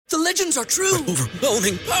The legends are true.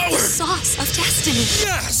 Overwhelming power! Sauce of destiny.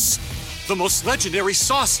 Yes! The most legendary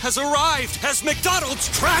sauce has arrived as McDonald's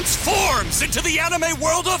transforms into the anime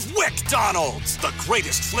world of WickDonald's. The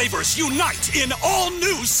greatest flavors unite in all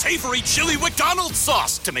new savory chili McDonald's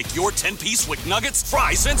sauce to make your 10-piece Wick Nuggets,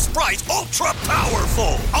 fries, and Sprite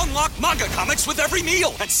ultra-powerful. Unlock manga comics with every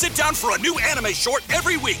meal and sit down for a new anime short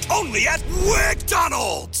every week only at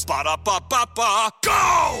WickDonald's. Ba-da-ba-ba-ba,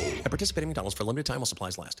 go! At participating McDonald's for a limited time while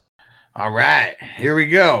supplies last. All right, here we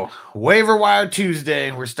go. Waiver Wire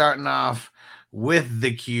Tuesday. We're starting off with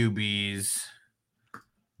the QBs.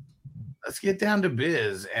 Let's get down to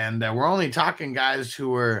biz. And we're only talking guys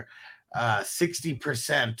who are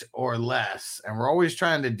 60% or less. And we're always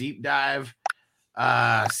trying to deep dive.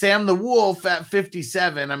 Sam the Wolf at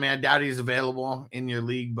 57. I mean, I doubt he's available in your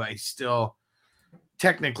league, but he's still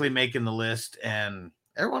technically making the list. And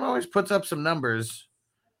everyone always puts up some numbers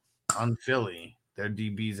on Philly. Their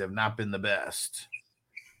DBs have not been the best.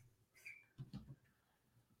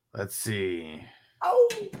 Let's see. Oh.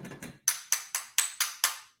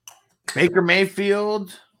 Baker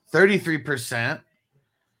Mayfield, 33%.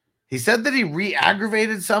 He said that he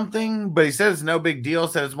re-aggravated something, but he said it's no big deal.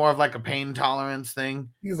 Said it's more of like a pain tolerance thing.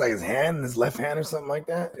 He was like his hand, his left hand or something like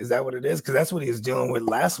that. Is that what it is? Because that's what he was dealing with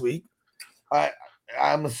last week.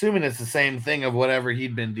 I'm assuming it's the same thing of whatever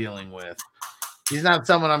he'd been dealing with. He's not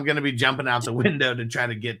someone I'm going to be jumping out the window to try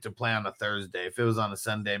to get to play on a Thursday. If it was on a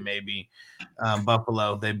Sunday, maybe.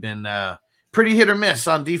 Buffalo, they've been pretty hit or miss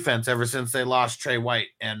on defense ever since they lost Trey White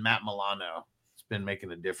and Matt Milano. It's been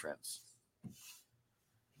making a difference.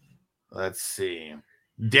 Let's see.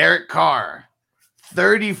 Derek Carr,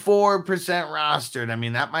 34% rostered. I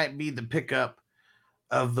mean, that might be the pickup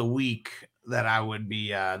of the week that I would be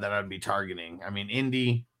targeting. I mean,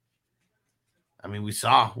 Indy. I mean, we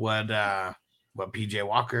saw what PJ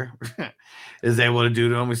Walker is able to do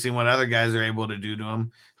to him. We've seen what other guys are able to do to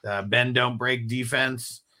him. Bend don't break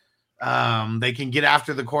defense. They can get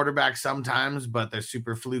after the quarterback sometimes, but they're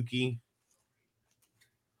super fluky.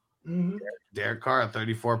 Mm-hmm. Derek Carr at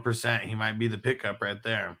 34%. He might be the pickup right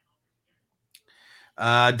there.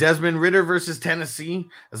 Desmond Ridder versus Tennessee.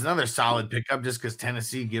 That's another solid pickup just because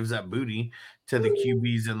Tennessee gives up booty to the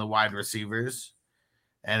QBs and the wide receivers.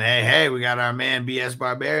 And hey, we got our man BS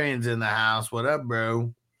Barbarians in the house. What up,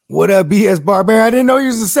 bro? What up, BS Barbarian? I didn't know you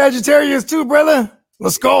was a Sagittarius too, brother.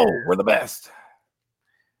 Let's go. We're the best.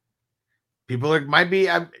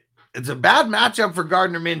 It's a bad matchup for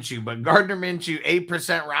Gardner Minshew, but Gardner Minshew 8%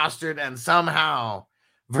 rostered, and somehow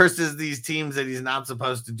versus these teams that he's not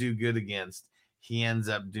supposed to do good against, he ends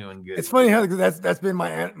up doing good. It's funny how that's been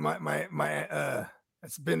my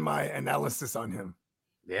that's been my analysis on him.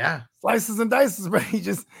 Yeah, slices and dices, bro. He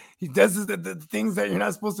does the things that you're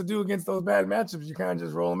not supposed to do against those bad matchups. You kind of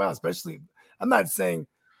just roll them out. Especially, I'm not saying,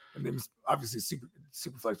 I mean, obviously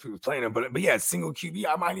super flex people playing him, but yeah, single QB,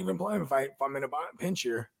 I might even play him if I'm in a pinch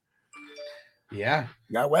here. Yeah,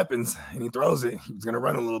 he got weapons and he throws it. He's gonna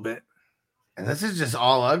run a little bit. And this is just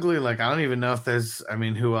all ugly. Like, I don't even know if there's. I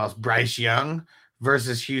mean, who else? Bryce Young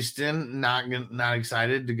versus Houston. Not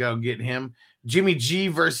excited to go get him. Jimmy G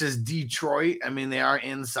versus Detroit. I mean, they are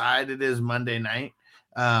inside. It is Monday night.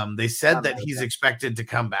 They said that he's expected to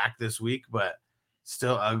come back this week, but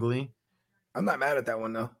still ugly. I'm not mad at that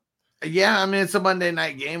one, though. Yeah, I mean, it's a Monday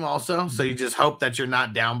night game also, so you just hope that you're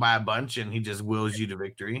not down by a bunch and he just wills you to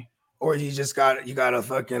victory. Or you got a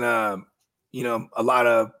fucking, a lot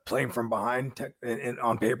of playing from behind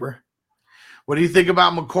on paper. What do you think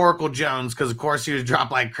about McCorkle Jones? Because, of course, he was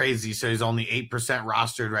dropped like crazy, so he's only 8%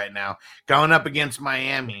 rostered right now. Going up against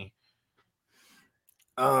Miami.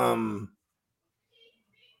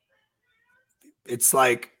 It's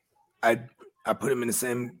like I put him in the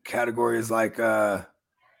same category as like a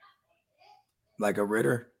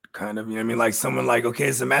Ritter, kind of. You know what I mean? Like someone like, okay,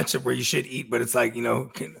 it's a matchup where you should eat, but it's like,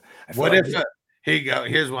 here you go.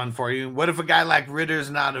 Here's one for you. What if a guy like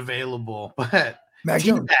Ritter's not available, but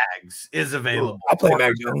T-Bags is available? I'll play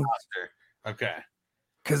Mac Jones. Okay.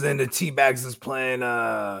 Because then the T-Bags is playing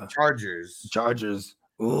Chargers.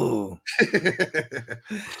 Ooh.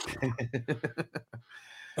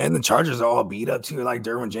 And the Chargers are all beat up too. Like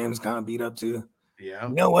Derwin James kind of beat up too. Yeah.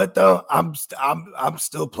 You know what though? I'm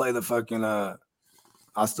still play the fucking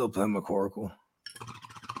I'll still play McCorkle.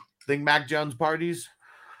 Think Mac Jones parties?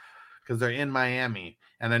 Because they're in Miami.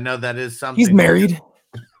 And I know that is something. He's married.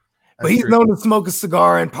 But he's known to smoke a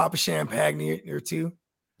cigar and pop a champagne or two.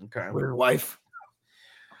 Okay. With his wife.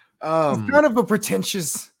 He's kind of a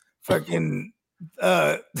pretentious fucking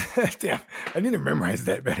damn. I need to memorize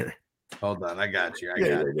that better. Hold on, I got you.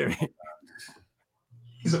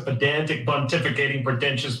 He's a pedantic, pontificating,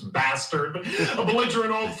 pretentious bastard, a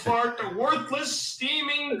belligerent old fart, a worthless,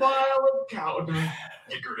 steaming vial of cow dung,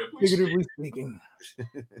 figuratively speaking.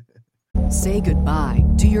 Say goodbye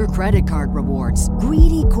to your credit card rewards.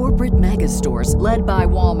 Greedy corporate mega stores, led by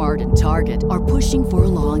Walmart and Target, are pushing for a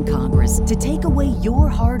law in Congress to take away your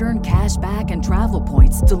hard-earned cash back and travel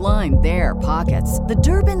points to line their pockets. The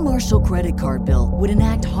Durbin-Marshall credit card bill would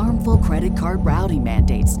enact harmful credit card routing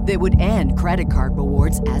mandates that would end credit card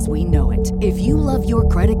rewards as we know it. If you love your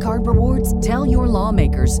credit card rewards, tell your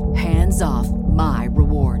lawmakers, hands off my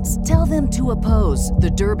rewards. Tell them to oppose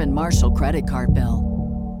the Durbin-Marshall credit card bill.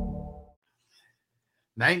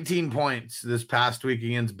 19 points this past week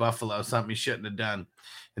against Buffalo, something he shouldn't have done.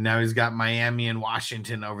 And now he's got Miami and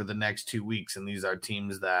Washington over the next 2 weeks. And these are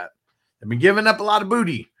teams that have been giving up a lot of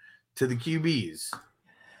booty to the QBs.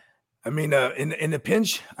 I mean, in the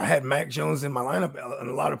pinch, I had Mac Jones in my lineup in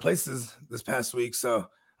a lot of places this past week. So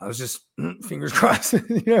I was just fingers crossed.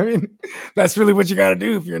 You know what I mean? That's really what you got to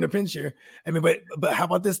do if you're in a pinch here. I mean, but how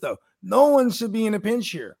about this, though? No one should be in a pinch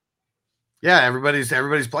here. Yeah,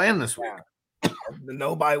 everybody's playing this week. The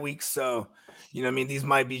no bye weeks, so you know what I mean, these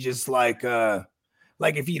might be just like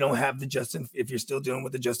if you don't have if you're still dealing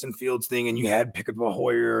with the Justin Fields thing and you had pick up a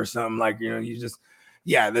Hoyer or something, like, you know, you just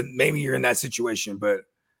then maybe you're in that situation. But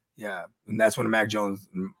yeah, and that's when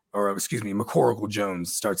McCorkle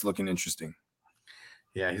Jones starts looking interesting.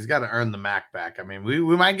 Yeah, he's got to earn the Mac back. I mean, we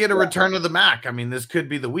might get a return of the Mac. I mean, this could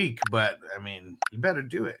be the week, but I mean, you better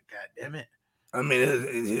do it. God damn it. I mean,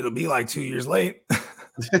 it'll be like 2 years late.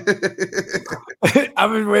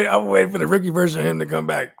 I've been waiting for the rookie version of him to come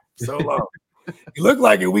back so long. He looked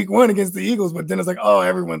like in week 1 against the Eagles, but then it's like, oh,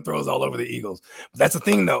 everyone throws all over the Eagles. But that's the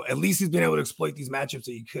thing, though. At least he's been able to exploit these matchups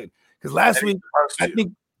that he could. Because last week, I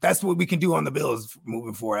think that's what we can do on the Bills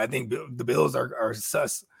moving forward. I think the Bills are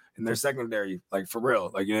sus in their secondary, like for real.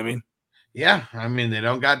 Like, you know what I mean? Yeah, I mean, they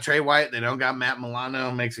don't got Trey White. They don't got Matt Milano.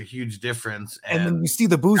 Makes a huge difference. And then you see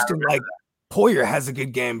the boost in, like, Poyer has a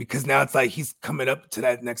good game because now it's like he's coming up to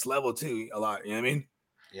that next level too a lot. You know what I mean?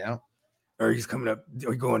 Yeah. Or he's coming up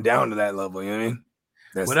or going down to that level. You know what I mean?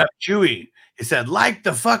 What up, Chewy? He said, like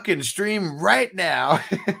the fucking stream right now.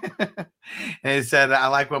 And he said, I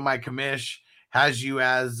like what my commish has you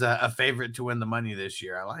as a favorite to win the money this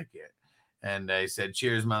year. I like it. And he said,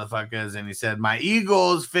 cheers, motherfuckers. And he said, my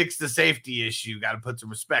Eagles fixed the safety issue. Got to put some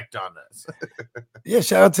respect on us. Yeah,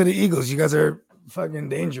 shout out to the Eagles. You guys are fucking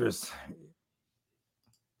dangerous.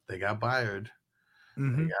 They got fired.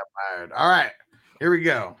 Mm-hmm. They got fired. All right, here we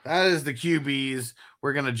go. That is the QBs.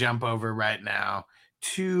 We're going to jump over right now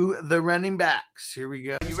to the running backs. Here we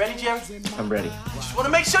go. You ready, Jerry? I'm ready. Just want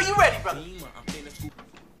to make sure you're ready, brother.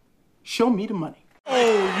 Show me the money.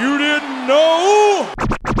 Oh, you didn't know?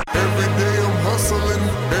 Every day I'm hustling.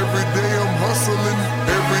 Every day I'm hustling.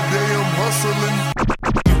 Every day I'm hustling.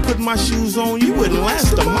 Put my shoes on, you wouldn't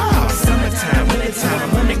last a mile. Summertime, wintertime,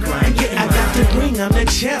 I'm on the grind. Yeah, I got the ring, I'm the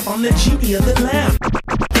champ, I'm the genie of the lamp.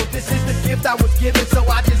 This is the gift I was given, so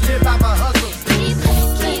I just live by my hustle.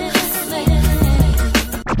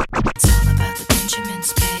 It's all about the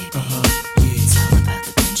Benjamins, baby. Yeah. It's all about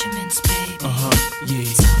the Benjamins, baby. Yeah.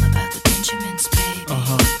 It's all about the Benjamins, baby.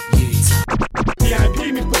 Yeah.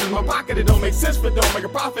 VIP me put in my pocket, it don't make sense, but don't make a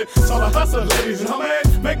profit. It's all a hustle, ladies and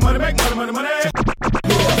homies. Make money, money.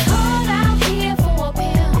 Called out here for a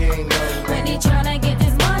bill. When he tryna get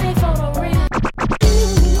this money for the real.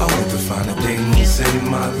 I want to find a thing to save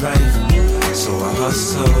my life, so I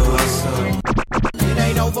hustle. It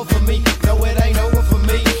ain't over for me. No, it ain't over for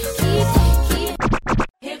me. Keep.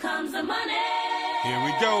 Here comes the money. Here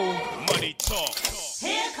we go. Money talk.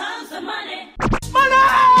 Here comes the money.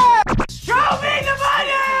 Money! Show me the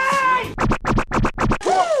money!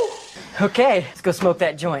 Okay, let's go smoke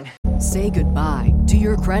that joint. Say goodbye to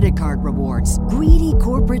your credit card rewards. Greedy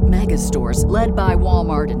corporate mega stores, led by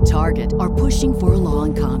Walmart and Target, are pushing for a law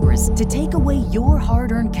in Congress to take away your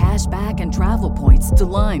hard-earned cash back and travel points to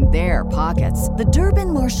line their pockets. The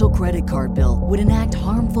Durbin-Marshall credit card bill would enact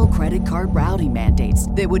harmful credit card routing mandates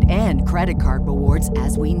that would end credit card rewards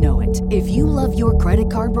as we know it. If you love your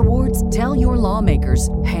credit card rewards, tell your lawmakers,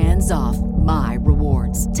 hands off my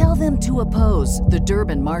rewards. Tell them to oppose the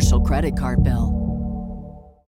Durbin-Marshall credit card bill.